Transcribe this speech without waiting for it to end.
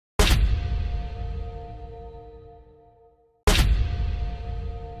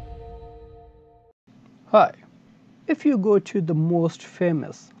Hi, if you go to the most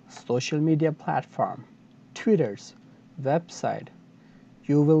famous social media platform, Twitter's website,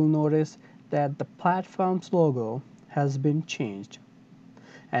 you will notice that the platform's logo has been changed.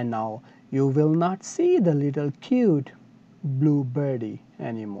 And now you will not see the little cute blue birdie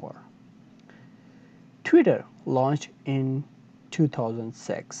anymore. Twitter, launched in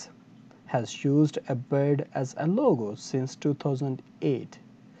 2006, has used a bird as a logo since 2008.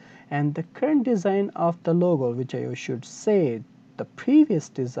 And the current design of the logo, which I should say the previous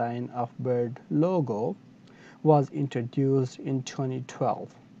design of bird logo, was introduced in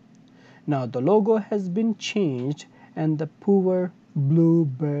 2012. Now the logo has been changed and the poor blue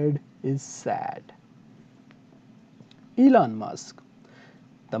bird is sad. Elon Musk,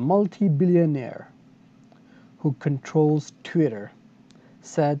 the multi-billionaire who controls Twitter,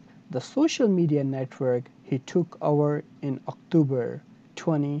 said the social media network he took over in October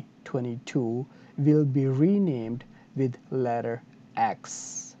 2022 will be renamed with letter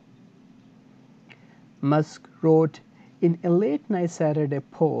X. Musk wrote in a late-night Saturday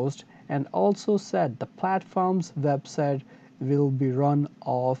post and also said the platform's website will be run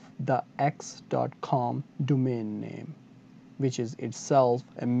off the x.com domain name, which is itself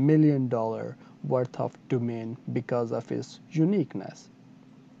 $1 million worth of domain because of its uniqueness.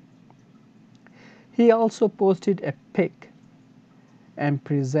 He also posted a pic and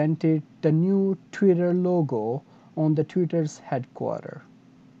presented the new Twitter logo on the Twitter's headquarters.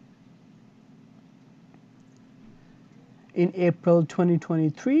 In April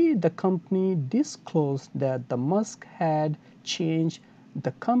 2023, the company disclosed that the Musk had changed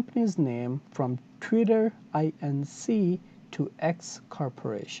the company's name from Twitter Inc. to X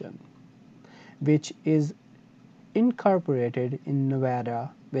Corporation, which is incorporated in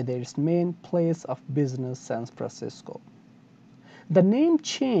Nevada with its main place of business San Francisco. The name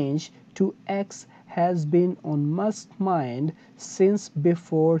change to X has been on Musk's mind since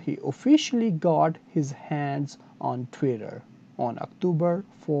before he officially got his hands on Twitter on October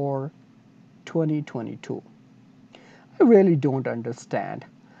 4, 2022. I really don't understand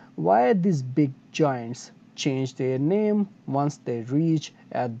why these big giants change their name once they reach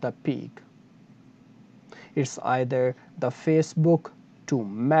at the peak. It's either the Facebook to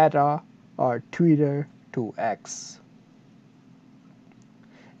Meta or Twitter to X.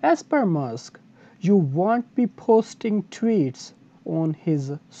 As per Musk, you won't be posting tweets on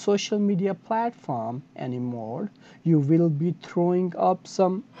his social media platform anymore. You will be throwing up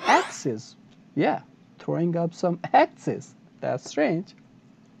some X's. Yeah, throwing up some X's. That's strange.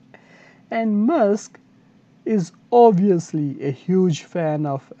 And Musk is obviously a huge fan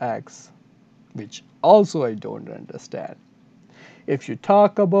of X, which also I don't understand. If you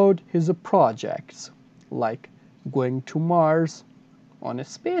talk about his projects, like going to Mars on a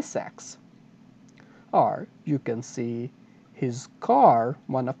SpaceX, or you can see his car,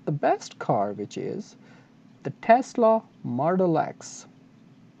 one of the best car, which is the Tesla Model X,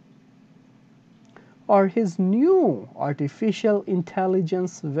 or his new artificial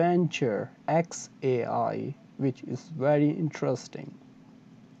intelligence venture XAI, which is very interesting.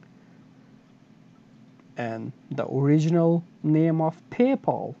 And the original name of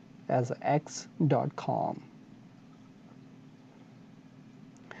PayPal as X.com.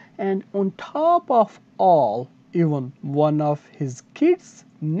 And on top of all, even one of his kids'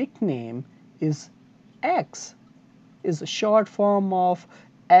 nickname is X, is a short form of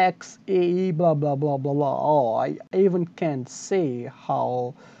XAE blah blah blah blah blah. Oh, I even can't say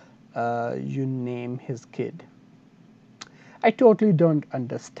how you name his kid. I totally don't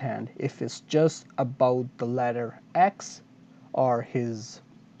understand if it's just about the letter X or his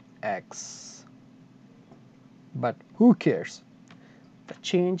X. But who cares? The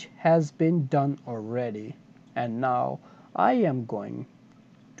change has been done already, and now I am going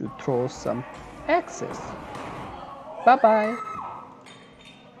to throw some X's. Bye bye.